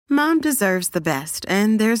Mom deserves the best,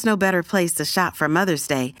 and there's no better place to shop for Mother's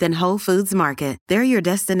Day than Whole Foods Market. They're your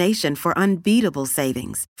destination for unbeatable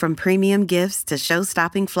savings, from premium gifts to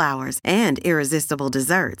show-stopping flowers and irresistible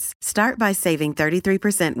desserts. Start by saving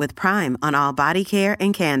 33% with Prime on all body care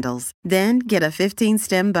and candles. Then get a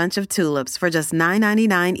 15-stem bunch of tulips for just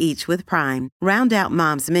 $9.99 each with Prime. Round out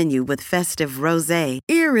Mom's menu with festive rosé,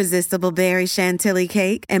 irresistible berry chantilly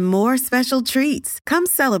cake, and more special treats. Come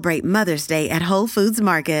celebrate Mother's Day at Whole Foods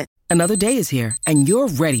Market. Another day is here, and you're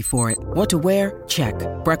ready for it. What to wear? Check.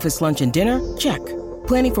 Breakfast, lunch, and dinner? Check.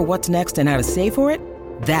 Planning for what's next and how to save for it?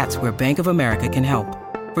 That's where Bank of America can help.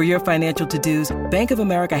 For your financial to-dos, Bank of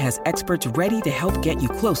America has experts ready to help get you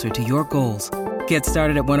closer to your goals. Get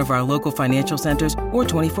started at one of our local financial centers or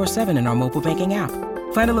 24/7 in our mobile banking app.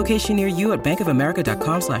 Find a location near you at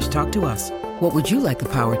bankofamerica.com/talktous. What would you like the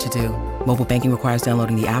power to do? Mobile banking requires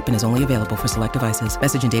downloading the app and is only available for select devices.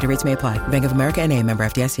 Message and data rates may apply. Bank of America N.A., member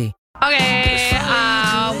FDIC. Okay,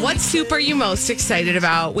 what soup are you most excited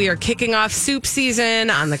about? We are kicking off soup season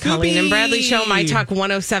on the Colleen and Bradley Show, My Talk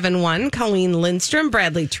 107.1. Colleen Lindstrom,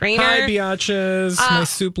 Bradley Trainer. Hi, biatches, my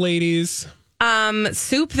soup ladies.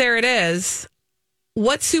 Soup, there it is.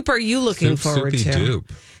 What soup are you looking forward to? Doop.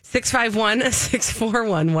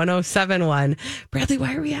 651-641-1071. Bradley,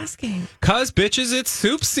 why are we asking? 'Cause bitches, it's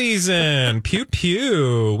soup season. Pew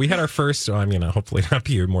pew. We had our first, hopefully not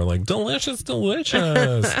pew, more like delicious.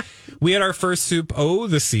 We had our first soup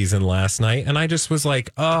the season last night, and I just was like,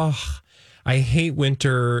 I hate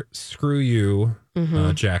winter. Screw you,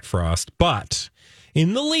 Jack Frost. But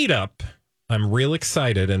in the lead up, I'm real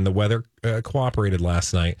excited, and the weather cooperated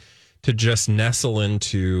last night to just nestle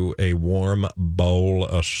into a warm bowl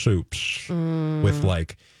of soups with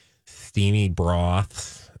like steamy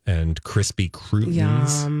broth and crispy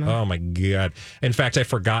croutons. Yum. Oh my God. In fact, I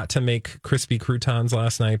forgot to make crispy croutons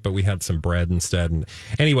last night, but we had some bread instead. And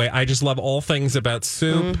anyway, I just love all things about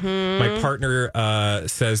soup. My partner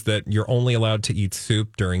says that you're only allowed to eat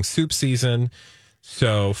soup during soup season.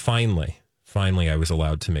 So finally, I was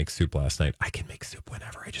allowed to make soup last night. I can make soup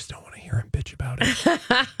whenever. I just don't want to hear him bitch about it.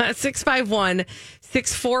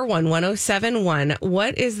 651-641-1071.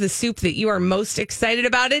 What is the soup that you are most excited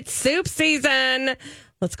about? It's soup season.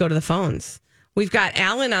 Let's go to the phones. We've got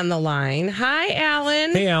Alan on the line. Hi,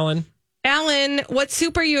 Alan. Hey, Alan. Alan, what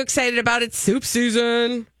soup are you excited about? It's soup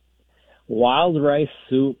season. Wild rice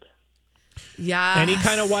soup. Yeah. Any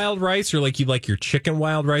kind of wild rice, or you like your chicken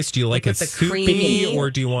wild rice? Do you like it soupy, creamy,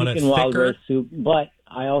 or do you want it chicken wild thicker? rice soup, but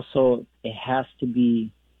it has to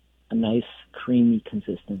be a nice creamy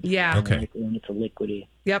consistency. Yeah. Okay. When it's a liquidy.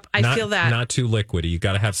 Yep, I feel that. Not too liquidy. You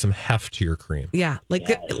got to have some heft to your cream. Yeah,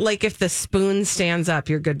 like if the spoon stands up,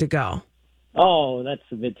 you're good to go. Oh, that's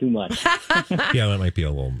a bit too much. Yeah, that might be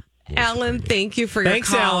a little. Alan, thank you for your Thanks,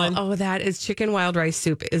 call. Alan. Oh, that is chicken wild rice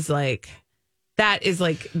soup is like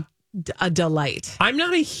a delight. I'm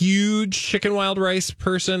not a huge chicken wild rice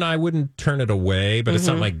person. I wouldn't turn it away, but it's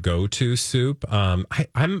not my go-to soup. I'm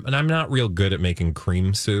not real good at making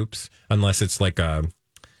cream soups unless it's like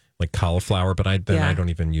cauliflower. But I don't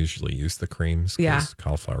even usually use the creams because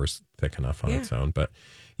cauliflower's thick enough on its own. But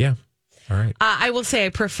yeah, all right. I will say I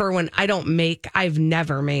prefer when I've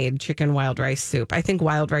never made chicken wild rice soup. I think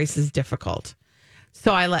wild rice is difficult.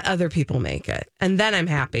 So I let other people make it. And then I'm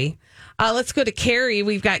happy. Let's go to Carrie.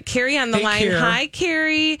 We've got Carrie on the line. Carrie. Hi,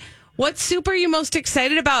 Carrie. What soup are you most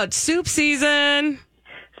excited about? Soup season.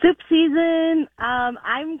 Soup season.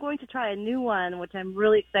 I'm going to try a new one, which I'm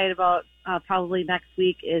really excited about probably next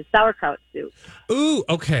week, is sauerkraut soup. Ooh,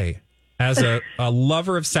 okay. As a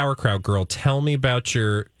lover of sauerkraut, girl, tell me about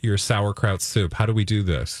your sauerkraut soup. How do we do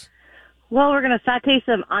this? Well, we're going to saute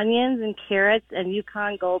some onions and carrots and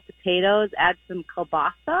Yukon Gold potatoes, add some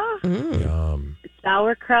kielbasa, Yum.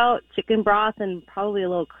 sauerkraut, chicken broth, and probably a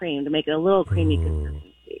little cream to make it a little creamy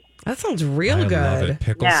consistency. That sounds real I good. love it.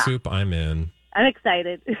 Pickle Yeah. soup, I'm in. I'm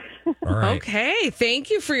excited. All right. Okay. Thank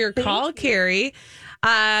you for your call, Carrie.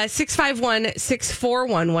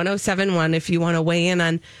 651-641-1071 if you want to weigh in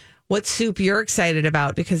on what soup you're excited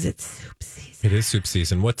about, because it's soup season. It is soup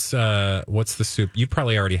season. What's the soup? You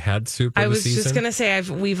probably already had soup. I was just gonna say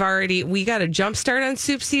we got a jump start on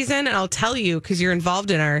soup season, and I'll tell you because you're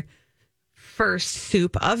involved in our first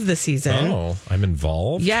soup of the season. Oh, I'm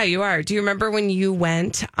involved. Yeah, you are. Do you remember when you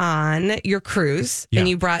went on your cruise and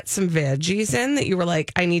you brought some veggies in that you were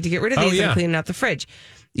like, I need to get rid of these and clean out the fridge?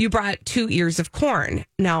 You brought 2 ears of corn.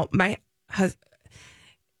 Now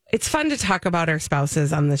it's fun to talk about our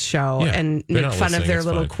spouses on this show and make fun of their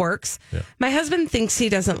little quirks. Yeah. My husband thinks he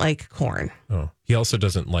doesn't like corn. Oh, he also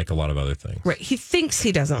doesn't like a lot of other things. Right. He thinks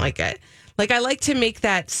he doesn't like it. Like, I like to make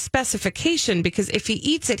that specification because if he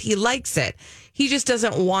eats it, he likes it. He just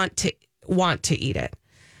doesn't want to eat it.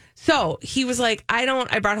 So he was like, I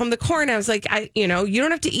brought home the corn. I was like, you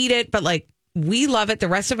don't have to eat it, but like, we love it. The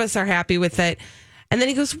rest of us are happy with it. And then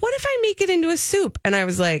he goes, what if I make it into a soup? And I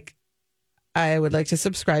was like, I would like to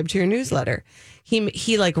subscribe to your newsletter.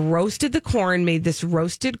 He like roasted the corn, made this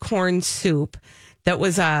roasted corn soup that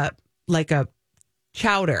was like a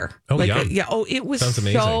chowder. Oh, like yum. It was Sounds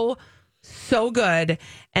amazing. so good.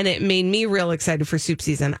 And it made me real excited for soup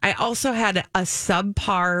season. I also had a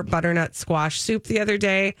subpar butternut squash soup the other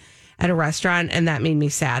day at a restaurant, and that made me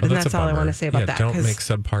sad. And that's all I want to say about that. Don't make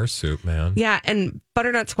subpar soup, man. Yeah, and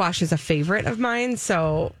butternut squash is a favorite of mine,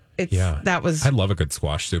 so I love a good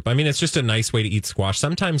squash soup. I mean, it's just a nice way to eat squash.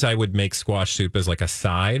 Sometimes I would make squash soup as like a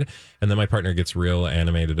side, and then my partner gets real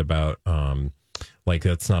animated about like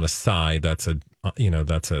that's not a side, that's a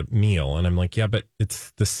meal. And I'm like, yeah, but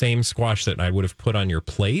it's the same squash that I would have put on your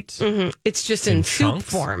plate. Mm-hmm. It's just in soup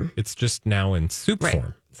form. It's just now in soup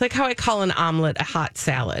form. It's like how I call an omelet a hot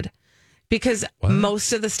salad. Because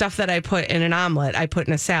most of the stuff that I put in an omelet, I put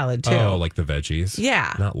in a salad too. Oh, like the veggies?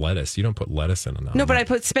 Yeah. Not lettuce. You don't put lettuce in an omelet. No, but I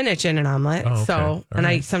put spinach in an omelet. Oh, okay.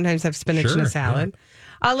 I sometimes have spinach in a salad.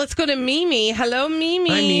 Yeah. Let's go to Mimi. Hello, Mimi.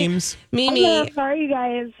 Hi, Memes. Mimi. Hello, how are you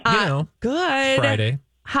guys? Good. Friday.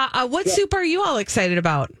 What soup are you all excited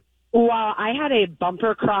about? Well, I had a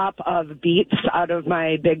bumper crop of beets out of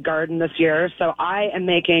my big garden this year, so I am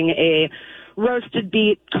making a roasted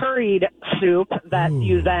beet curried soup that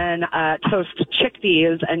you then toast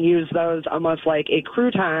chickpeas and use those almost like a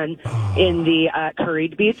crouton in the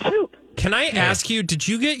curried beet soup. Can I ask you, did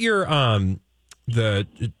you get your the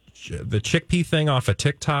chickpea thing off of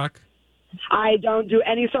TikTok? I don't do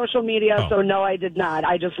any social media, so no, I did not.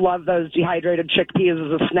 I just love those dehydrated chickpeas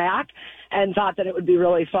as a snack and thought that it would be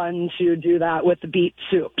really fun to do that with the beet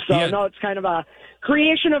soup. So, no, it's kind of a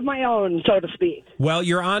creation of my own, so to speak. Well,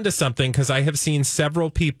 you're onto something because I have seen several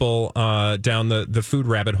people down the food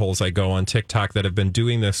rabbit holes I go on TikTok that have been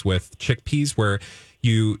doing this with chickpeas where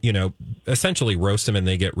you essentially roast them and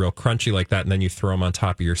they get real crunchy like that, and then you throw them on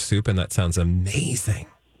top of your soup, and that sounds amazing.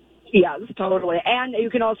 Yes, totally. And you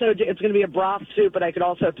can also it's going to be a broth soup, but I could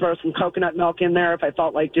also throw some coconut milk in there if I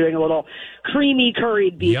felt like doing a little creamy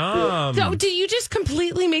curried beef soup. So do you just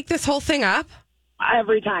completely make this whole thing up?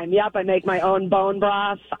 Every time. Yep. I make my own bone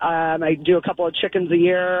broth. I do a couple of chickens a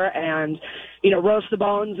year and, roast the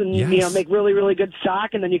bones and, make really, really good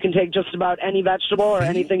stock. And then you can take just about any vegetable or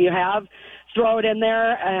anything you have, throw it in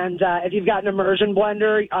there. And if you've got an immersion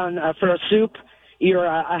blender for a soup, you're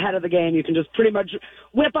ahead of the game. You can just pretty much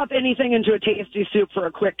whip up anything into a tasty soup for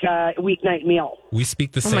a quick weeknight meal. We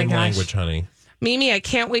speak the same language, honey. Mimi, I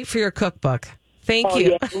can't wait for your cookbook. Thank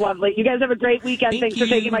you. Yeah, lovely. You guys have a great weekend. Thanks for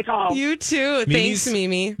taking my call. You too. Thanks,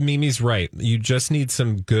 Mimi. Mimi's right. You just need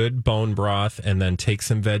some good bone broth and then take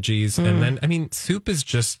some veggies. And then, soup is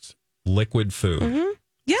just liquid food. Mm-hmm.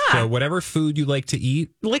 Yeah. So whatever food you like to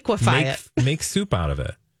eat, liquefy it. Make soup out of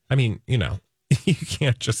it. I mean, you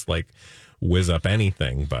can't just whiz up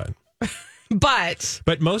anything, but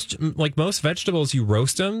most vegetables, you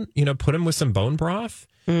roast them, put them with some bone broth.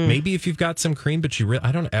 Maybe if you've got some cream, but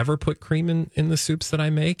I don't ever put cream in the soups that I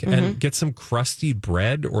make, and get some crusty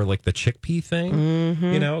bread or like the chickpea thing,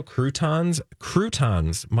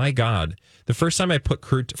 croutons. My God. The first time I put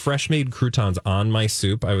fresh made croutons on my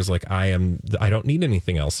soup, I was like, I don't need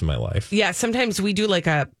anything else in my life. Yeah. Sometimes we do like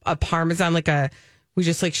a Parmesan, we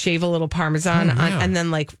just shave a little Parmesan on, and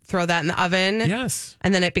then throw that in the oven. Yes.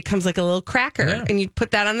 And then it becomes like a little cracker. Yeah. And you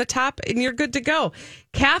put that on the top and you're good to go.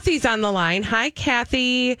 Kathy's on the line. Hi,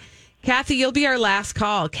 Kathy. Kathy, you'll be our last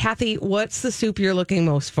call. Kathy, what's the soup you're looking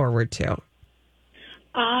most forward to?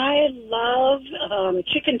 I love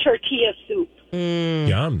chicken tortilla soup.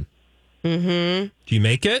 Yum. Mm-hmm. Do you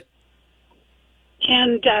make it?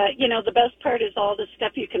 And, the best part is all the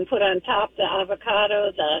stuff you can put on top, the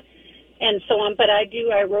avocado, and so on. But I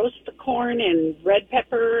roast the corn and red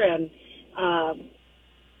pepper and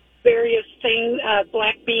various things,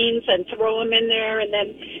 black beans, and throw them in there. And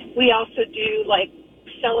then we also do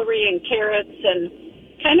celery and carrots and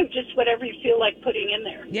kind of just whatever you feel like putting in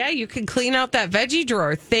there. Yeah, you can clean out that veggie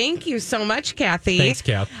drawer. Thank you so much, Kathy. Thanks,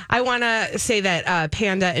 Kath. I want to say that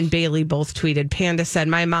Panda and Bailey both tweeted. Panda said,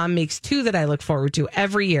 my mom makes two that I look forward to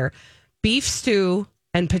every year, beef stew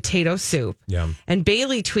and potato soup. Yum. And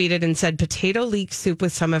Bailey tweeted and said, potato leek soup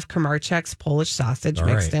with some of Kramarczuk's Polish sausage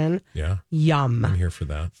mixed in. Yeah. Yum. I'm here for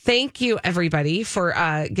that. Thank you, everybody, for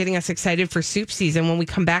getting us excited for soup season. When we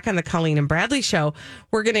come back on the Colleen and Bradley show,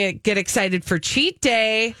 we're going to get excited for cheat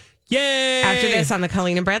day. Yay! After this on the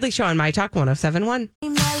Colleen and Bradley show on My Talk 107.1.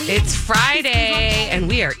 It's Friday, and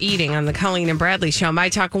we are eating on the Colleen and Bradley Show. My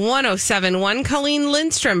Talk 107.1. Colleen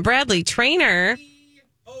Lindstrom, Bradley Trainer.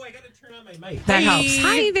 Oh, I got to turn on my mic. That helps.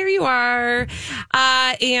 Hi, there you are.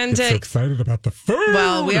 And so excited about the food.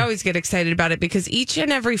 Well, we always get excited about it because each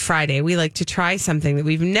and every Friday we like to try something that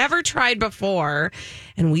we've never tried before,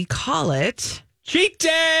 and we call it Cheat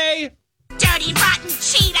Day. Dirty, rotten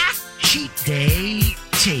cheetah. Cheat Day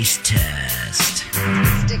Taste Test.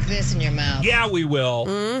 Stick this in your mouth. Yeah, we will.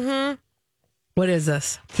 Mm-hmm. What is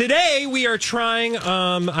this? Today we are trying,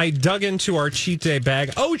 I dug into our cheat day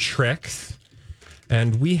bag, Tricks,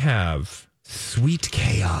 and we have Sweet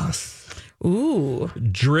Chaos. Ooh.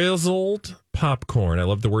 Drizzled popcorn. I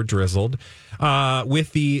love the word drizzled.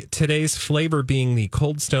 With today's flavor being the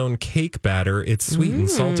Cold Stone cake batter. It's sweet and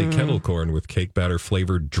salty kettle corn with cake batter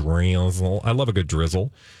flavored drizzle. I love a good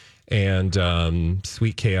drizzle. And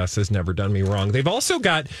Sweet Chaos has never done me wrong. They've also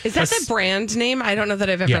got... Is that the brand name? I don't know that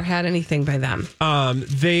I've ever had anything by them.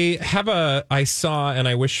 They have I saw, and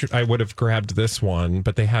I wish I would have grabbed this one,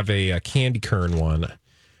 but they have a candy kern one,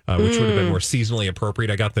 which would have been more seasonally appropriate.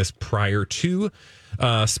 I got this prior to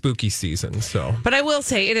spooky season. But I will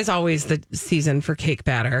say it is always the season for cake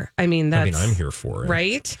batter. I mean, I'm here for it.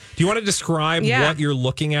 Right? Do you want to describe what you're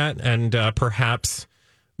looking at? And perhaps,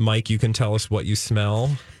 Mike, you can tell us what you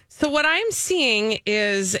smell. So what I'm seeing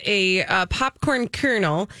is a popcorn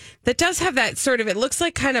kernel that does have that sort of, it looks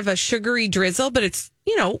like kind of a sugary drizzle, but it's,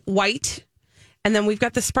 white. And then we've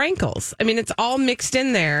got the sprinkles. I mean, it's all mixed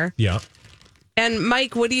in there. Yeah. And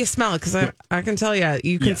Mike, what do you smell? Because I can tell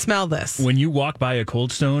you can smell this. When you walk by a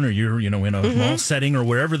Cold Stone or you're, in a mall setting or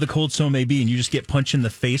wherever the Cold Stone may be and you just get punched in the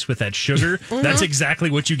face with that sugar, that's exactly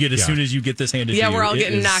what you get as soon as you get this handed to you. Yeah, we're all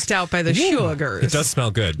getting knocked out by the sugars. It does smell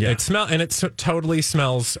good. Yeah. It totally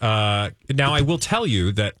smells. Now, I will tell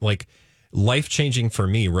you that, life-changing for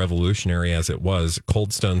me, revolutionary as it was,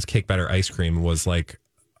 Cold Stone's cake batter ice cream was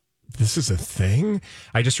this is a thing.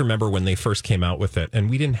 I just remember when they first came out with it, and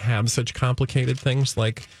we didn't have such complicated things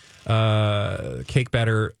like cake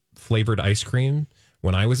batter flavored ice cream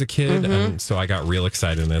when I was a kid, and so I got real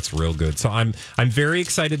excited, and that's real good. So I'm very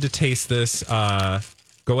excited to taste this.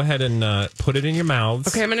 Go ahead and put it in your mouths.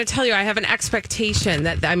 Okay, I'm going to tell you, I have an expectation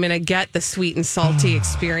that I'm going to get the sweet and salty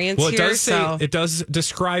experience well, here. It does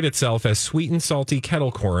describe itself as sweet and salty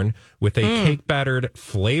kettle corn with a cake-battered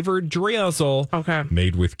flavored drizzle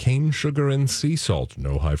made with cane sugar and sea salt.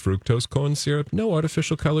 No high fructose corn syrup, no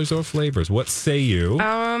artificial colors or flavors. What say you?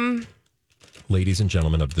 Ladies and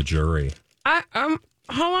gentlemen of the jury. How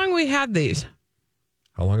long we had these?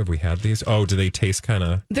 How long have we had these? Oh, do they taste kind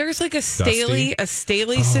of There's like a Staley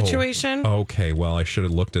situation. Okay, well, I should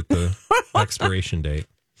have looked at the expiration date.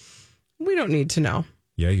 We don't need to know.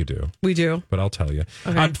 Yeah, you do. We do. But I'll tell you.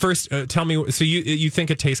 Okay. First, tell me, so you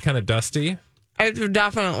think it tastes kind of dusty? It's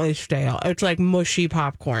definitely stale. It's like mushy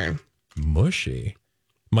popcorn. Mushy?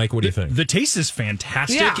 Mike, what do you think? The taste is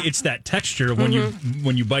fantastic. Yeah. It's that texture. When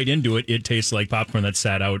you bite into it, it tastes like popcorn that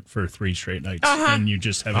sat out for 3 straight nights. And you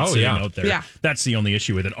just have it sitting out there. Yeah. That's the only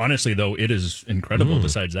issue with it. Honestly, though, it is incredible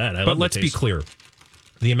besides that. But let's be clear.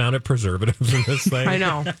 The amount of preservatives in this thing. I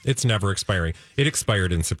know. It's never expiring. It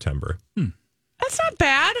expired in September. That's not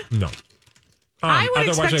bad. No. I would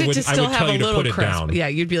expect it to still have a little crisp. Down. Yeah,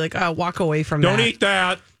 you'd be like, walk away from Don't that. Don't eat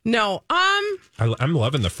that. No. I'm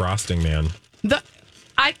loving the frosting, man.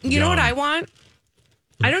 You know what I want?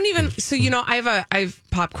 I don't even. So I have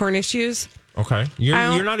popcorn issues. Okay,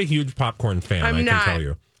 you're not a huge popcorn fan. I can tell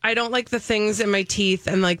you. I don't like the things in my teeth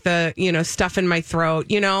and like the stuff in my throat.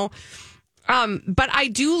 But I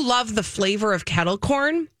do love the flavor of kettle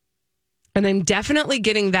corn, and I'm definitely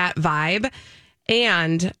getting that vibe.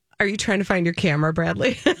 And are you trying to find your camera,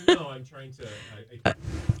 Bradley? No, I'm trying to.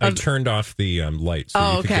 I turned off the light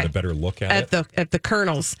so you could get a better look at it. At the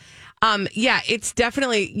kernels. It's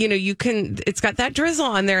definitely, it's got that drizzle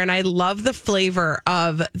on there, and I love the flavor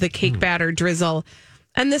of the cake batter drizzle.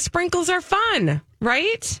 And the sprinkles are fun,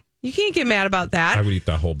 right? You can't get mad about that. I would eat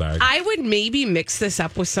that whole bag. I would maybe mix this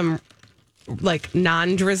up with some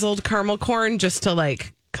non-drizzled caramel corn just to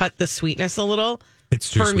cut the sweetness a little. It's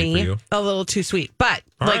too sweet for you. A little too sweet, but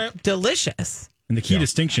delicious. And the key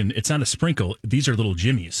distinction, it's not a sprinkle. These are little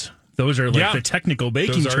jimmies. Those are the technical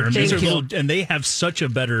baking terms. These are and they have such a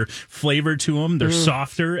better flavor to them. They're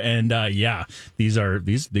softer, and these are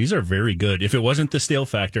very good. If it wasn't the stale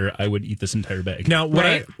factor, I would eat this entire bag. Now,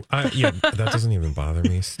 what that doesn't even bother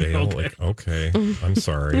me. Stale, okay. I'm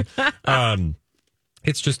sorry.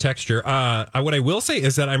 It's just texture. What I will say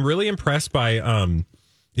is that I'm really impressed by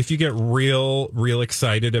if you get real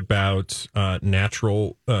excited about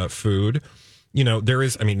natural food. There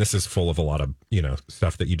is, this is full of a lot of,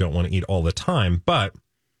 stuff that you don't want to eat all the time, but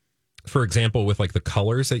for example, with like the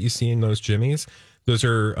colors that you see in those jimmies, those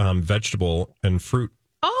are vegetable and fruit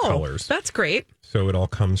colors. That's great. So it all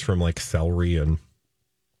comes from like celery and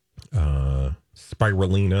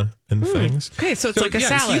spirulina and things. Okay, so it's like a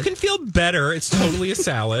salad. So you can feel better. It's totally a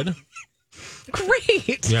salad.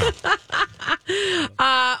 Great. Yeah.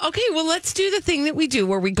 Okay, well, let's do the thing that we do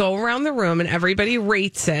where we go around the room and everybody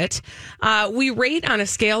rates it. We rate on a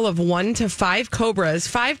scale of 1 to 5 cobras,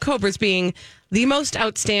 5 cobras being the most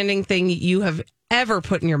outstanding thing you have ever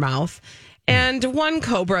put in your mouth, and 1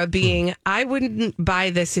 cobra being, I wouldn't buy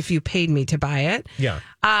this if you paid me to buy it. Yeah.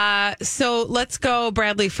 So let's go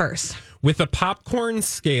Bradley first. With a popcorn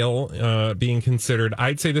scale being considered,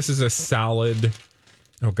 I'd say this is a solid...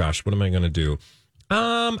 Oh gosh, what am I going to do?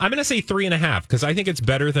 I'm going to say 3.5 because I think it's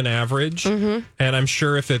better than average, and I'm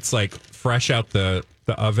sure if it's like fresh out the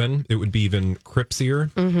oven, it would be even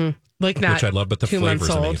cripsier. Like not which I love, but the flavor's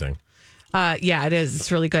amazing. Yeah, it is.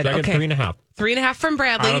 It's really good. So I get 3.5. 3.5 from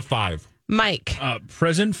Bradley. Out of 5. Mike.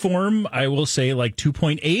 Present form, I will say like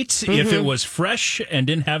 2.8. If it was fresh and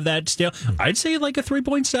didn't have that stale, I'd say like a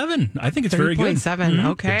 3.7. I think it's very good. 3.7.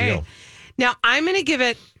 Okay. Now I'm going to give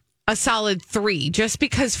it a solid 3, just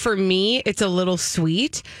because for me it's a little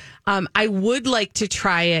sweet. I would like to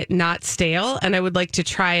try it not stale, and I would like to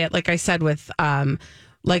try it, like I said, with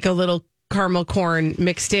like a little caramel corn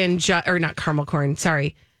mixed in, or not caramel corn,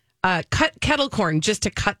 sorry, cut kettle corn, just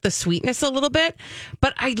to cut the sweetness a little bit.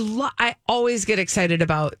 But I always get excited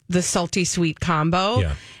about the salty sweet combo,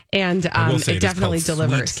 and it definitely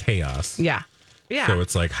delivers. Sweet chaos. Yeah. Yeah. So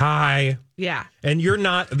it's like, hi. Yeah. And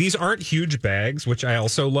these aren't huge bags, which I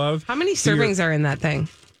also love. How many servings are in that thing?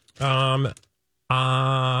 5.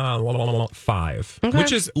 Okay.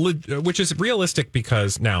 Which is realistic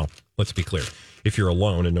because now, let's be clear. If you're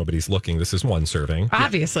alone and nobody's looking, this is 1 serving.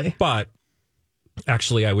 Obviously. Yeah. But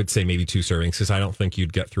actually, I would say maybe 2 servings because I don't think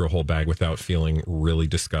you'd get through a whole bag without feeling really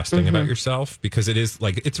disgusting about yourself, because it is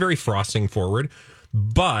like, it's very frosting forward.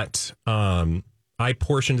 But, I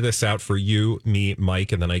portioned this out for you, me,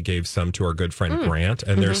 Mike, and then I gave some to our good friend Grant,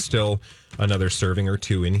 and there's still another serving or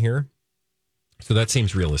 2 in here. So that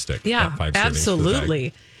seems realistic. Yeah, 5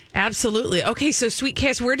 absolutely. Absolutely. Okay, so Sweet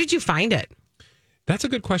Chaos, where did you find it? That's a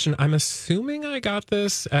good question. I'm assuming I got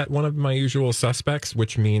this at one of my usual suspects,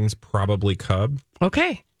 which means probably Cub.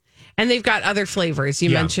 Okay. And they've got other flavors.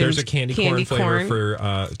 You mentioned there's a candy corn flavor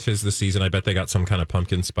for 'Tis the Season. I bet they got some kind of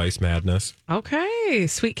pumpkin spice madness. Okay,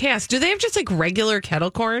 Sweet Chaos. Do they have just like regular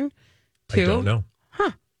kettle corn too? I don't know.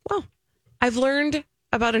 Huh. Well, I've learned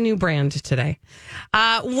about a new brand today.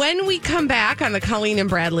 When we come back on the Colleen and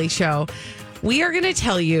Bradley show, we are going to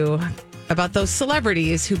tell you about those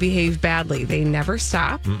celebrities who behave badly. They never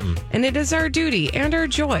stop. And it is our duty and our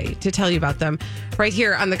joy to tell you about them right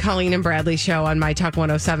here on the Colleen and Bradley show on My Talk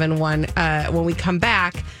 107.1. When we come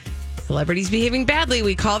back, celebrities behaving badly,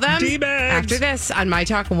 we call them D-bags. After this on My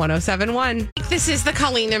Talk 107.1. This is the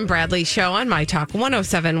Colleen and Bradley show on My Talk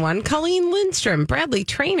 107.1. Colleen Lindstrom, Bradley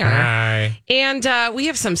Trainer. Hi. And we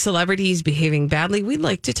have some celebrities behaving badly we'd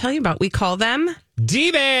like to tell you about. We call them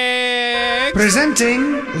D-bags.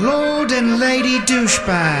 Presenting Lord and Lady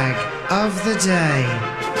Douchebag of the Day.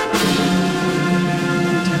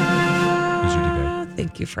 Who's your D-bag?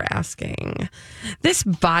 Thank you for asking. This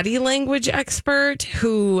body language expert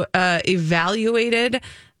who evaluated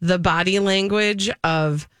the body language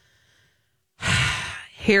of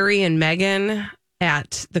Harry and Meghan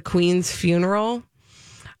at the Queen's funeral.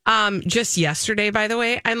 Just yesterday, by the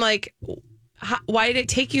way, I'm like, why did it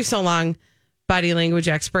take you so long, body language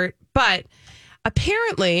expert? But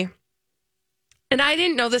apparently, and I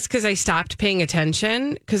didn't know this because I stopped paying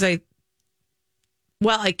attention because I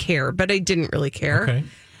care, but I didn't really care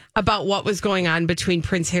about what was going on between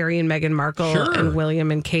Prince Harry and Meghan Markle and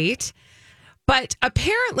William and Kate. But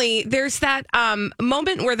apparently there's that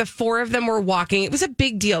moment where the 4 of them were walking. It was a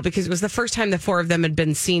big deal because it was the first time the 4 of them had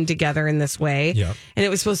been seen together in this way. Yep. And it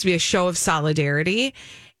was supposed to be a show of solidarity.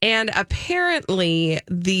 And apparently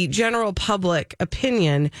the general public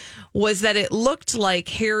opinion was that it looked like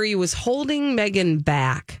Harry was holding Meghan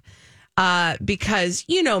back because,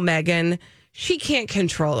 you know, Meghan, she can't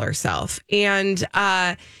control herself. And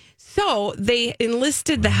so they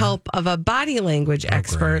enlisted the help of a body language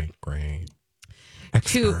expert. Great.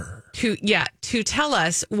 To tell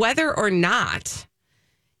us whether or not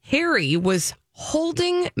Harry was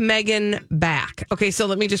holding Meghan back. Okay, so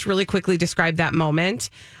let me just really quickly describe that moment.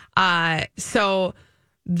 It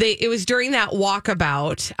was during that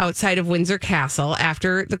walkabout outside of Windsor Castle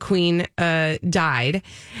after the Queen died.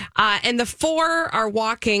 And the 4 are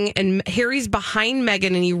walking and Harry's behind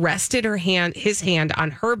Meghan and he rested his hand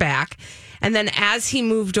on her back. And then as he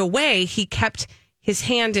moved away, he kept his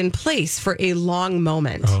hand in place for a long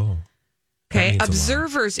moment. Oh. Okay.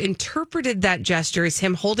 Observers interpreted that gesture as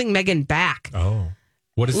him holding Meghan back. Oh.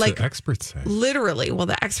 What does the expert say? Literally. Well,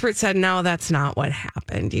 the expert said, no, that's not what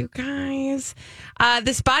happened, you guys.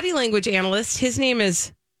 This body language analyst, his name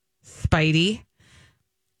is Spidey.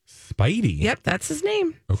 Spidey? Yep, that's his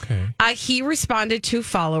name. Okay. He responded to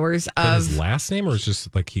followers of... But his last name, or is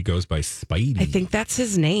just like he goes by Spidey? I think that's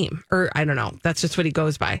his name. Or I don't know. That's just what he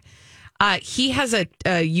goes by. He has a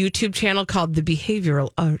YouTube channel called The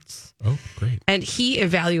Behavioral Arts. Oh, great. And he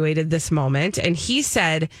evaluated this moment, and he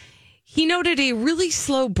said he noted a really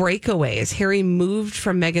slow breakaway as Harry moved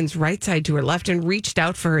from Meghan's right side to her left and reached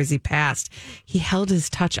out for her as he passed. He held his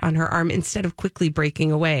touch on her arm instead of quickly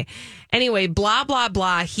breaking away. Anyway, blah, blah,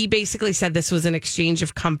 blah. He basically said this was an exchange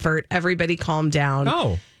of comfort. Everybody calmed down.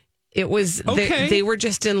 Oh. It was, okay. They were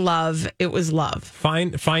just in love. It was love.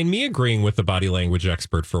 Find me agreeing with the body language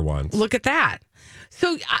expert for once. Look at that.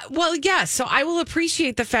 So, well, yes. So I will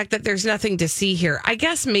appreciate the fact that there's nothing to see here. I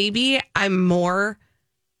guess maybe I'm more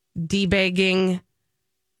debagging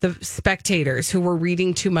the spectators who were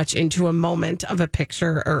reading too much into a moment of a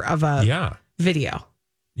picture or of a video.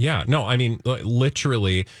 Yeah, no, I mean,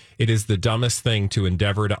 literally, it is the dumbest thing to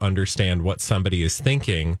endeavor to understand what somebody is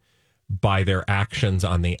thinking by their actions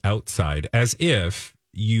on the outside, as if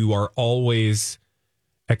you are always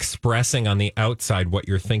expressing on the outside what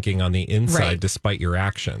you're thinking on the inside, despite your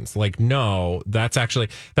actions. Like, no, that's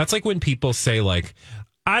like when people say, like,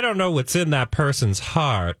 I don't know what's in that person's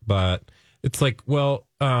heart, but it's like, well,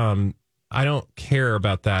 I don't care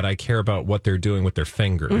about that. I care about what they're doing with their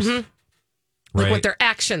fingers. Mm-hmm. Like what their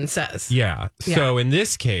action says. Yeah. So in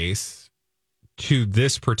this case, to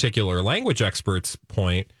this particular language expert's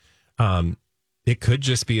point, it could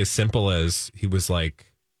just be as simple as he was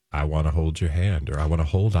like, I want to hold your hand, or I want to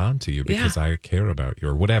hold on to you because I care about you,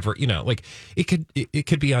 or whatever, like it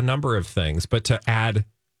could be a number of things, but to add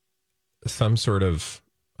some sort of,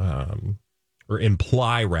 or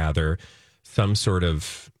imply rather some sort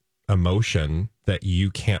of emotion that you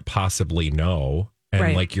can't possibly know.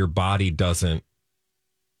 And like your body doesn't,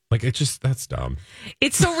 like, it's just, that's dumb.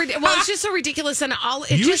 It's so well, it's just so ridiculous, and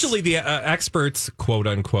usually the experts, quote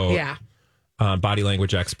unquote, body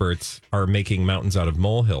language experts are making mountains out of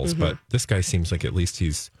molehills, but this guy seems like at least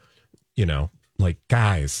he's, like,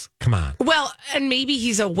 guys, come on. Well, and maybe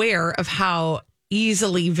he's aware of how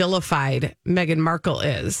easily vilified Meghan Markle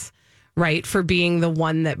is, right, for being the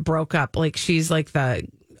one that broke up. Like, she's like the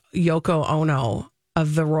Yoko Ono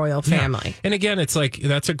of the royal family. Yeah. And again, it's like,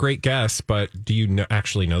 that's a great guess, but do you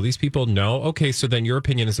actually know these people? No. Okay, so then your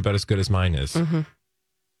opinion is about as good as mine is.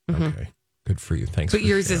 Okay, good for you. Thanks. But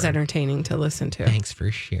yours is entertaining to listen to. Thanks for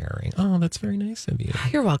sharing. Oh, that's very nice of you.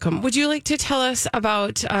 You're welcome. Would you like to tell us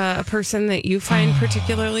about a person that you find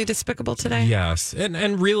particularly despicable today? Yes,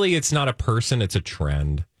 and really, it's not a person; it's a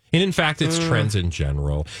trend. And in fact, it's trends in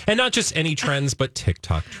general. And not just any trends, but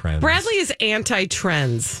TikTok trends. Bradley is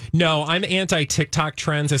anti-trends. No, I'm anti-TikTok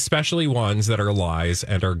trends, especially ones that are lies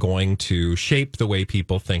and are going to shape the way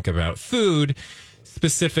people think about food.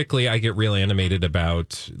 Specifically, I get real animated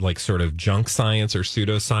about like sort of junk science or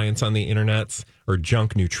pseudoscience on the internet, or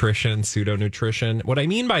junk nutrition, pseudo-nutrition. What I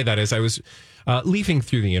mean by that is I was leafing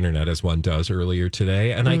through the internet, as one does, earlier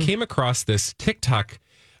today, and I came across this TikTok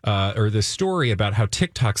or this story about how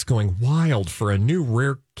TikTok's going wild for a new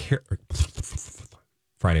rare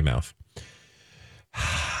Friday mouth.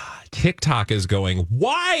 TikTok is going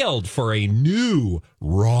wild for a new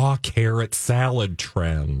raw carrot salad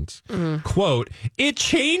trend. Quote, it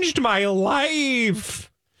changed my life.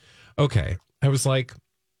 Okay. I was like,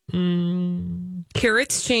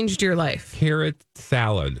 carrots changed your life. Carrot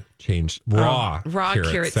salad changed raw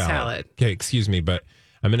carrot salad. Okay, excuse me, but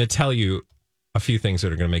I'm going to tell you a few things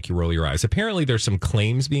that are going to make you roll your eyes. Apparently, there's some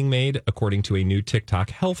claims being made according to a new TikTok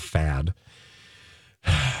health fad.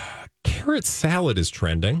 Carrot salad is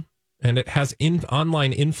trending, and it has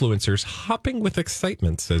online influencers hopping with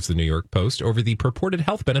excitement, says the New York Post, over the purported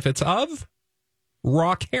health benefits of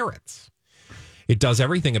raw carrots. It does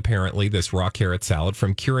everything, apparently, this raw carrot salad,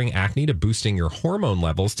 from curing acne to boosting your hormone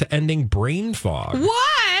levels to ending brain fog.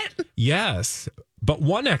 What? Yes. But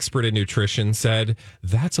one expert in nutrition said,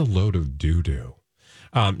 that's a load of doo-doo.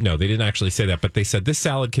 No, they didn't actually say that, but they said this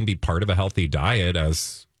salad can be part of a healthy diet,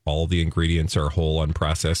 as all the ingredients are whole,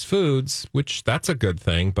 unprocessed foods, which that's a good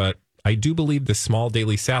thing. But I do believe the small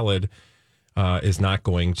daily salad is not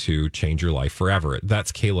going to change your life forever.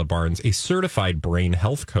 That's Kayla Barnes, a certified brain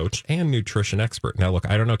health coach and nutrition expert. Now, look,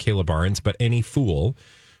 I don't know Kayla Barnes, but any fool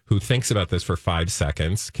who thinks about this for 5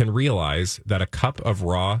 seconds can realize that a cup of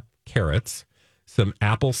raw carrots, some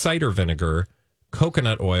apple cider vinegar,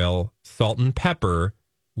 coconut oil, salt and pepper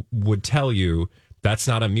would tell you that's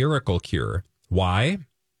not a miracle cure. Why?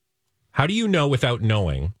 How do you know without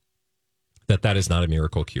knowing that is not a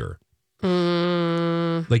miracle cure?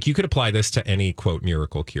 Like, you could apply this to any, quote,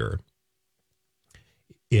 miracle cure.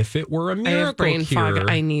 If it were a miracle I have brain cure, fog.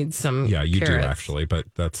 I need some. Yeah, you carrots. do actually, but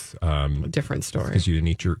that's a different story because you didn't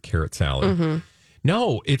eat your carrot salad. Mm-hmm.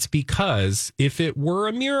 No, it's because if it were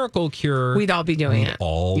a miracle cure, we'd all be doing it.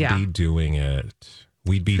 Be doing it.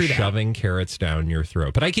 We'd be shoving carrots down your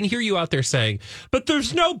throat. But I can hear you out there saying, "But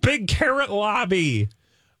there's no big carrot lobby."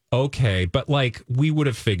 Okay, but like, we would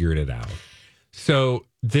have figured it out. So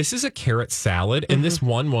this is a carrot salad, and this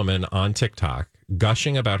one woman on TikTok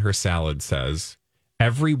gushing about her salad says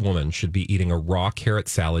every woman should be eating a raw carrot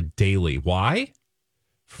salad daily. Why?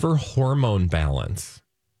 For hormone balance.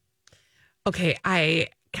 Okay, I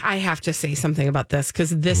have to say something about this because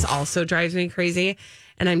this also drives me crazy,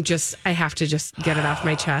 and I have to just get it off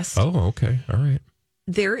my chest. Oh, okay, all right.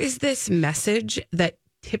 There is this message that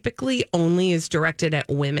typically only is directed at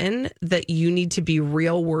women that you need to be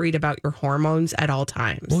real worried about your hormones at all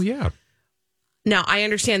times. Well, yeah. Now, I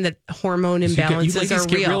understand that hormone imbalances are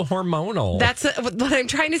real. Real hormonal. That's what I'm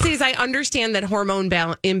trying to say is I understand that hormone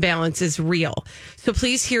imbalance is real. So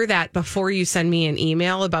please hear that before you send me an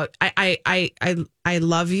email about I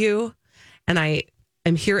love you and I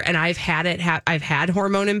am here and I've had it. I've had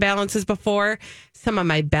hormone imbalances before. Some of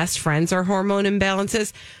my best friends are hormone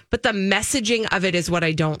imbalances, but the messaging of it is what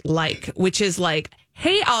I don't like, which is like,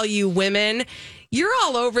 hey, all you women, you're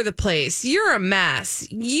all over the place. You're a mess.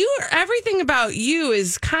 Everything about you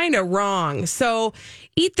is kind of wrong. So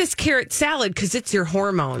eat this carrot salad because it's your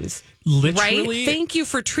hormones. Literally. Right? Thank you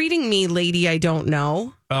for treating me, lady I don't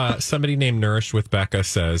know. Somebody named Nourished with Becca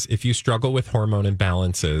says, if you struggle with hormone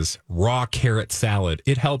imbalances, raw carrot salad,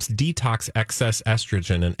 it helps detox excess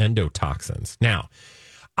estrogen and endotoxins. Now,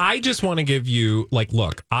 I just want to give you,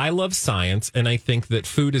 look, I love science, and I think that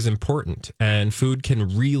food is important, and food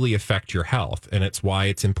can really affect your health, and it's why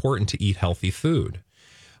it's important to eat healthy food.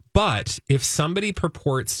 But if somebody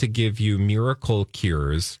purports to give you miracle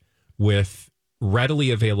cures with readily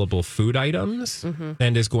available food items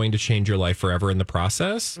and is going to change your life forever in the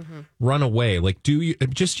process, run away.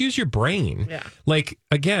 Just use your brain. Yeah.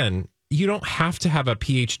 Again, you don't have to have a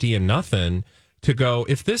PhD in nothing to go,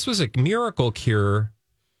 if this was a miracle cure,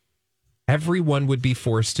 everyone would be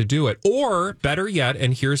forced to do it. Or better yet,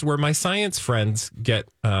 and here's where my science friends get,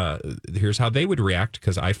 here's how they would react,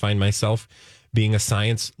 because I find myself being a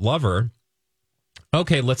science lover.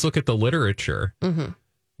 Okay, let's look at the literature.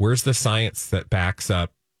 Where's the science that backs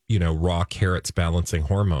up, raw carrots balancing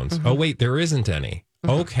hormones? Oh, wait, there isn't any.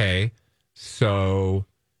 Okay, so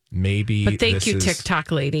maybe. But thank you, TikTok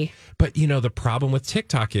lady. But, the problem with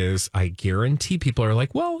TikTok is I guarantee people are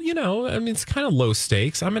like, well, it's kind of low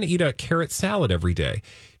stakes. I'm going to eat a carrot salad every day.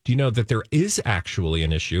 Do you know that there is actually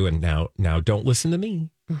an issue? And now don't listen to me.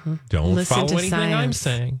 Don't follow anything I'm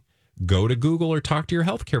saying. Go to Google or talk to your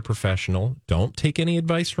healthcare professional. Don't take any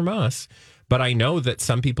advice from us. But I know that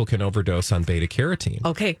some people can overdose on beta carotene.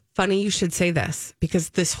 Okay, funny you should say this, because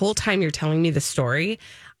this whole time you're telling me the story,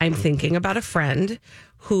 I'm thinking about a friend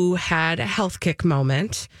who had a health kick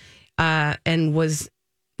moment and was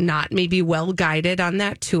not maybe well guided on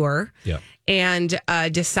that tour. Yeah. And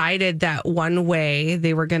decided that one way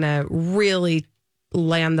they were going to really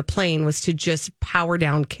land the plane was to just power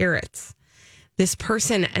down carrots. This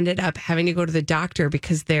person ended up having to go to the doctor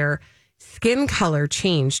because their skin color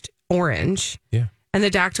changed orange. Yeah. And the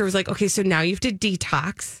doctor was like, okay, so now you have to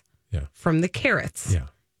detox from the carrots. Yeah.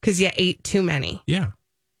 Because you ate too many. Yeah.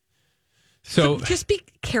 So just be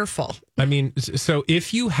careful. I mean, so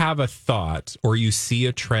if you have a thought or you see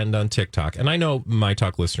a trend on TikTok, and I know My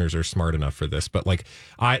Talk listeners are smart enough for this, but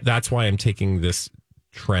that's why I'm taking this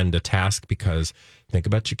trend to task, because think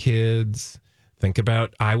about your kids.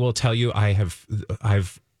 I will tell you, I've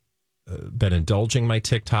been indulging my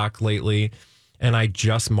TikTok lately. And I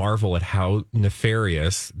just marvel at how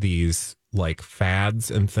nefarious these fads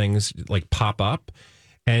and things pop up.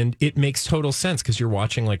 And it makes total sense because you're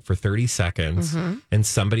watching for 30 seconds and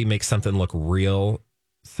somebody makes something look real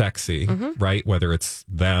sexy, right? Whether it's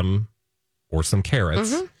them or some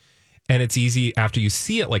carrots. And it's easy after you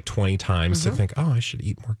see it 20 times to think, oh, I should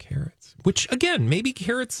eat more carrots. Which, again, maybe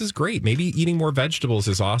carrots is great. Maybe eating more vegetables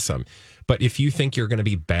is awesome. But if you think you're going to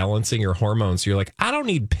be balancing your hormones, you're like, I don't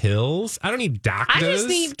need pills. I don't need doctors. I just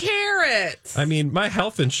need carrots. I mean, my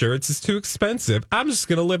health insurance is too expensive. I'm just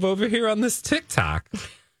going to live over here on this TikTok.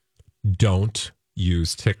 Don't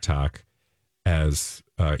use TikTok as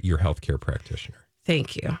your healthcare practitioner.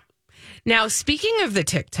 Thank you. Now, speaking of the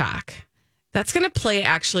TikTok, That's going to play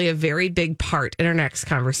actually a very big part in our next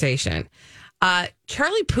conversation.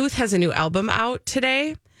 Charlie Puth has a new album out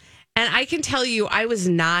today, and I can tell you it was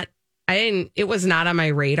not on my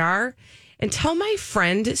radar until my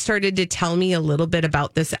friend started to tell me a little bit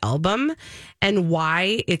about this album and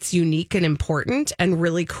why it's unique and important and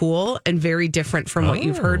really cool and very different from what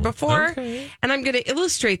you've heard before. Okay. And I'm going to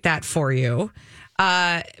illustrate that for you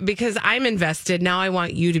because I'm invested. Now I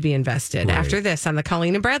want you to be invested after this on the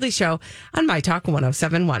Colleen and Bradley Show on My Talk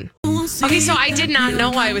 107.1. Okay, so I did not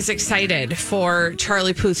know I was excited for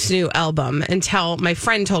Charlie Puth's new album until my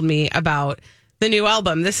friend told me about the new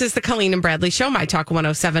album. This is the Colleen and Bradley Show, My Talk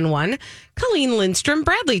 107.1. Colleen Lindstrom,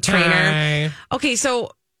 Bradley Trainer. Hi. Okay,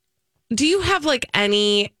 so do you have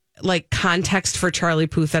any context for Charlie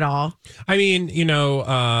Puth at all? I mean,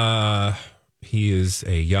 he is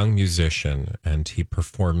a young musician and he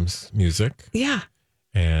performs music. Yeah.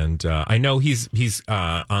 And I know he's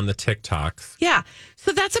on the TikToks. Yeah.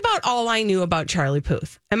 So that's about all I knew about Charlie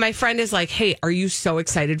Puth. And my friend is like, hey, are you so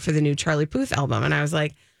excited for the new Charlie Puth album? And I was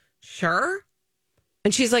like, sure.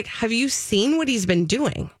 And she's like, have you seen what he's been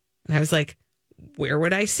doing? And I was like, where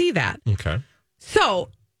would I see that? Okay. So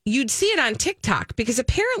you'd see it on TikTok because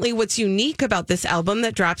apparently what's unique about this album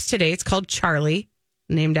that drops today, it's called Charlie,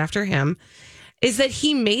 named after him, is that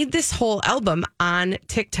he made this whole album on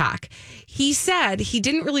TikTok. He said he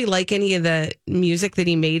didn't really like any of the music that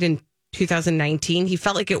he made in 2019. He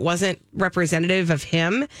felt like it wasn't representative of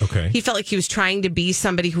him. Okay. He felt like he was trying to be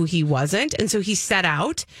somebody who he wasn't. And so he set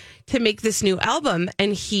out to make this new album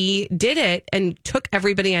and he did it and took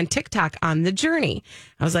everybody on TikTok on the journey.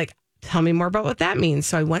 I was like, tell me more about what that means.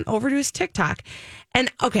 So I went over to his TikTok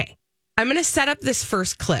and okay, I'm going to set up this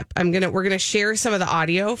first clip. We're going to share some of the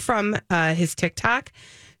audio from his TikTok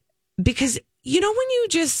because when you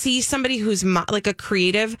just see somebody who's like a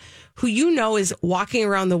creative who is walking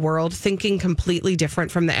around the world thinking completely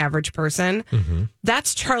different from the average person,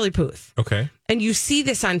 that's Charlie Puth. Okay. And you see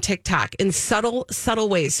this on TikTok in subtle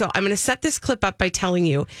ways. So I'm going to set this clip up by telling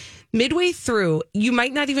you midway through, you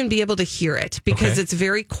might not even be able to hear it because it's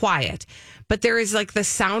very quiet. But there is the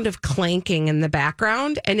sound of clanking in the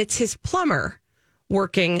background, and it's his plumber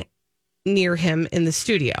working near him in the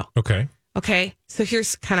studio. Okay. Okay. So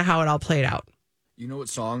here's kind of how it all played out. You know what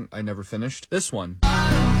song I never finished? This one.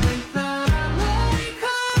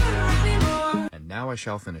 And now I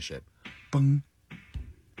shall finish it. Bung.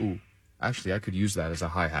 Ooh, actually, I could use that as a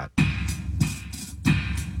hi-hat.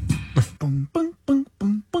 Bung, bung, bung,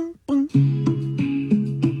 bung, bung, bung.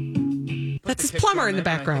 That's his plumber in the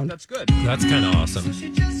background. That's good. That's kind of awesome.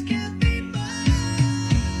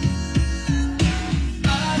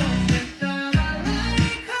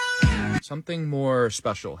 Something more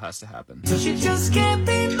special has to happen. So she just can't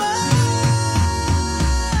be mine.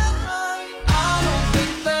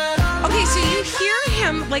 Okay, so you hear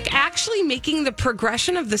him actually making the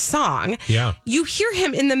progression of the song. Yeah. You hear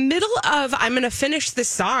him in the middle of, I'm going to finish this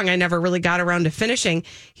song I never really got around to finishing,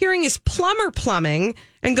 hearing his plumber plumbing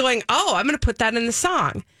and going, oh, I'm going to put that in the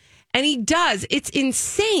song. And he does. It's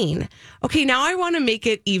insane. Okay, now I want to make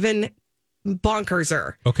it even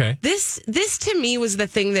bonkerser. Okay. This to me was the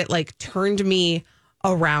thing that turned me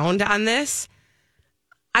around on this.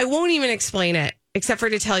 I won't even explain it except for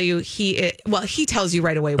to tell you he tells you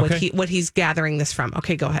right away what he's gathering this from.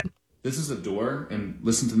 Okay, go ahead. This is a door and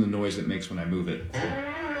listen to the noise it makes when I move it.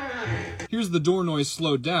 Here's the door noise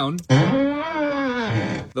slowed down.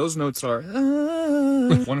 Those notes are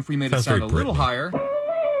what if we made it sound a little higher?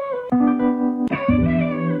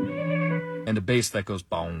 And a bass that goes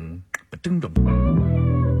bong. And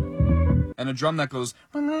a drum that goes.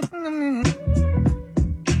 Oh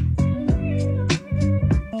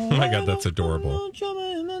my God, that's adorable.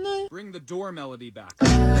 Bring the door melody back.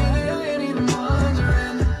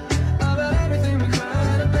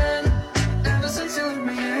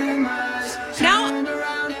 Now,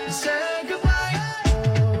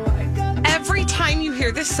 every time you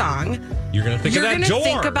hear this song, you're going to think of that door. You're going to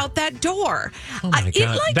think about that door. Oh my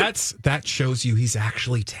God. That shows you he's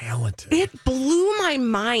actually talented. It blew my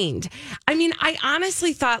mind. I mean, I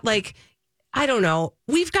honestly thought I don't know.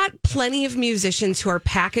 We've got plenty of musicians who are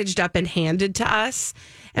packaged up and handed to us.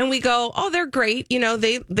 And we go, oh, they're great.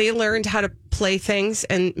 They learned how to play things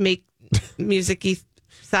and make music-y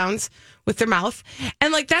sounds with their mouth.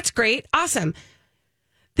 And that's great. Awesome.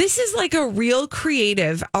 This is a real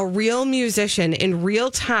creative, a real musician in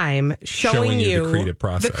real time showing you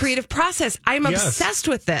the creative process. I'm obsessed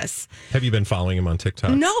with this. Have you been following him on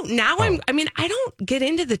TikTok? No, now I don't get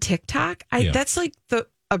into the TikTok. That's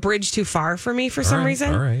a bridge too far for me for some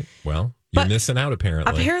reason. All right. Well, you're missing out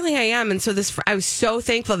apparently. Apparently I am. And so I was so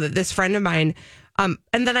thankful that this friend of mine And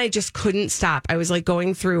then I just couldn't stop. I was like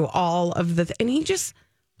going through all of and he just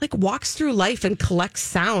like walks through life and collects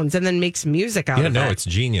sounds and then makes music out of it. Yeah, no, it's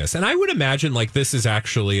genius. And I would imagine like this is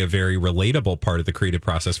actually a very relatable part of the creative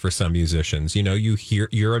process for some musicians. You know,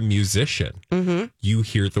 you're a musician. Mm-hmm. You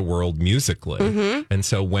hear the world musically. Mm-hmm. And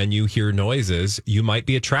so when you hear noises, you might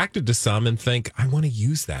be attracted to some and think, I want to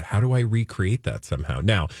use that. How do I recreate that somehow?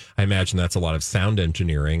 Now, I imagine that's a lot of sound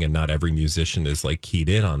engineering and not every musician is like keyed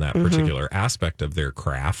in on that particular aspect of their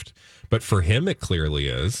craft. But for him, it clearly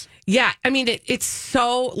is. Yeah. I mean, it's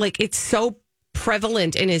so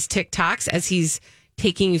prevalent in his TikToks as he's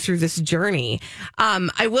taking you through this journey.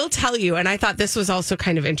 I will tell you, and I thought this was also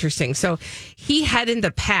kind of interesting. So he had in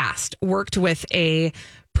the past worked with a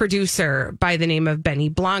producer by the name of Benny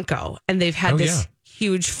Blanco, and they've had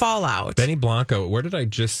huge fallout. Benny Blanco, where did I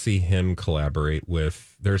just see him collaborate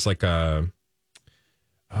with? There's like there's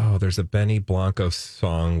a Benny Blanco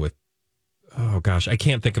song with, oh gosh, I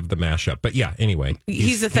can't think of the mashup. But yeah, anyway,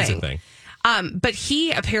 he's a thing. But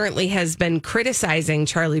he apparently has been criticizing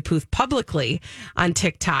Charlie Puth publicly on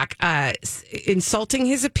TikTok, insulting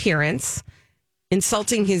his appearance,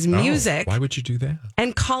 insulting his music. Why would you do that?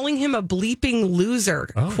 And calling him a bleeping loser.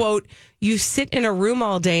 Oh. Quote, you sit in a room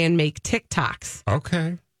all day and make TikToks.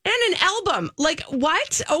 Okay. And an album. Like,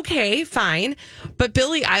 what? Okay, fine. But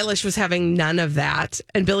Billie Eilish was having none of that.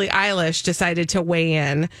 And Billie Eilish decided to weigh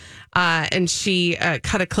in. And she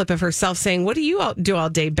cut a clip of herself saying, what do you do all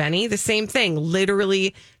day, Benny? The same thing.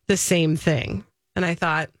 Literally the same thing. And I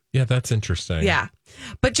thought... yeah, that's interesting. Yeah.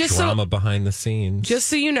 But just drama behind the scenes. Just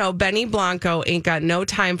so you know, Benny Blanco ain't got no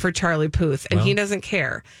time for Charlie Puth. And he doesn't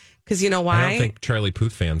care. Because you know why? I don't think Charlie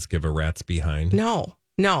Puth fans give a rat's behind. No.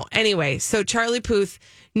 Anyway, so Charlie Puth,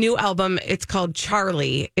 new album, it's called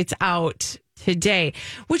Charlie. It's out today,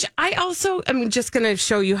 which I'm just going to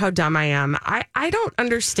show you how dumb I am. I don't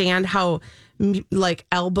understand how like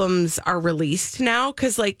albums are released now,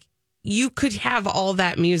 because like you could have all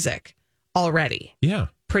that music already. Yeah.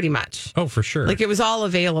 Pretty much. Oh, for sure. Like it was all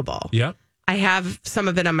available. Yeah. I have some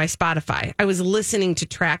of it on my Spotify. I was listening to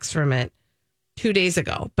tracks from it 2 days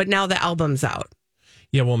ago, but now the album's out.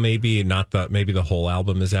 Yeah, well, maybe the whole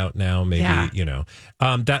album is out now. Maybe,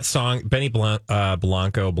 that song, Benny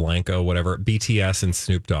Blanco, whatever, BTS and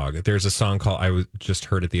Snoop Dogg. There's a song called, just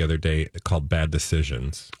heard it the other day, called Bad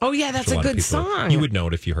Decisions. Oh, yeah, that's a good song. You would know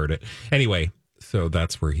it if you heard it. Anyway, so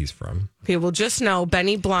that's where he's from. Okay, well, just know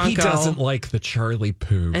Benny Blanco. He doesn't like the Charlie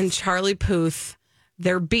Puth. And Charlie Puth,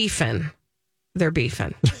 they're beefing.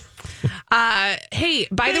 Hey,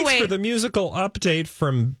 by the way, for the musical update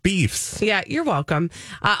from Beefs. Yeah, you're welcome.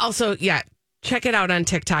 Also, check it out on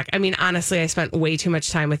TikTok. I mean, honestly, I spent way too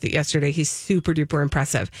much time with it yesterday. He's super duper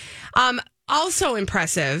impressive. Also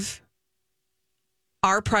impressive,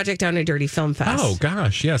 our Project Down and Dirty Film Fest. Oh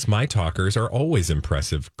gosh, yes, my talkers are always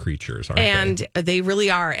impressive creatures, aren't they? They really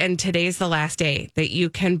are. And today's the last day that you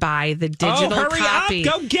can buy the digital copy.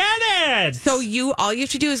 Up, go get it. So all you have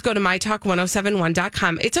to do is go to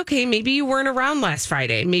mytalk1071.com. It's okay. Maybe you weren't around last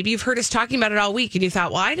Friday. Maybe you've heard us talking about it all week and you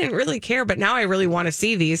thought, well, I didn't really care, but now I really want to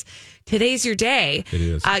see these. Today's your day. It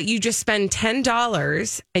is. You just spend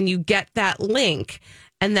 $10 and you get that link.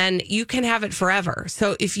 And then you can have it forever.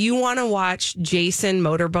 So if you want to watch Jason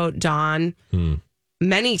Motorboat Dawn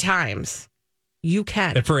many times, you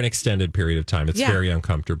can. And for an extended period of time. It's very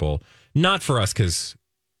uncomfortable. Not for us, because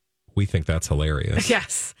we think that's hilarious.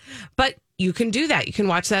 Yes. But you can do that. You can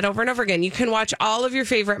watch that over and over again. You can watch all of your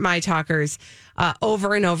favorite My Talkers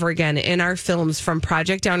over and over again in our films from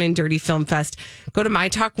Project Down and Dirty Film Fest. Go to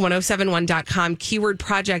mytalk1071.com, keyword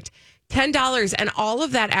project. $10, and all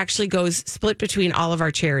of that actually goes split between all of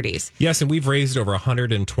our charities. Yes, and we've raised over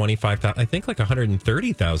 125,000, I think like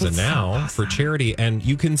 130,000 now for charity, and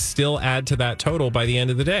you can still add to that total by the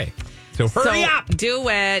end of the day. So hurry up! Do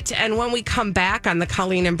it. And when we come back on the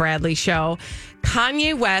Colleen and Bradley show,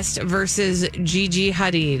 Kanye West versus Gigi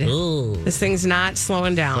Hadid. Ooh. This thing's not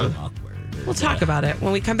slowing down. We'll talk about it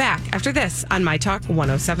when we come back after this on My Talk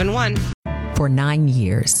 1071. For 9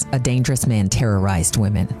 years, a dangerous man terrorized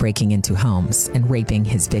women, breaking into homes and raping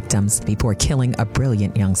his victims before killing a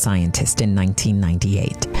brilliant young scientist in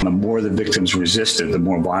 1998. The more the victims resisted, the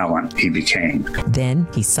more violent he became. Then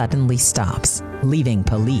he suddenly stops, leaving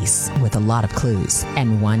police with a lot of clues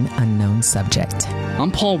and one unknown subject.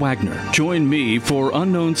 I'm Paul Wagner. Join me for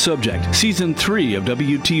Unknown Subject, Season 3 of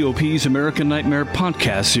WTOP's American Nightmare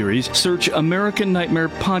podcast series. Search American Nightmare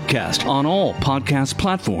Podcast on all podcast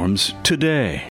platforms today.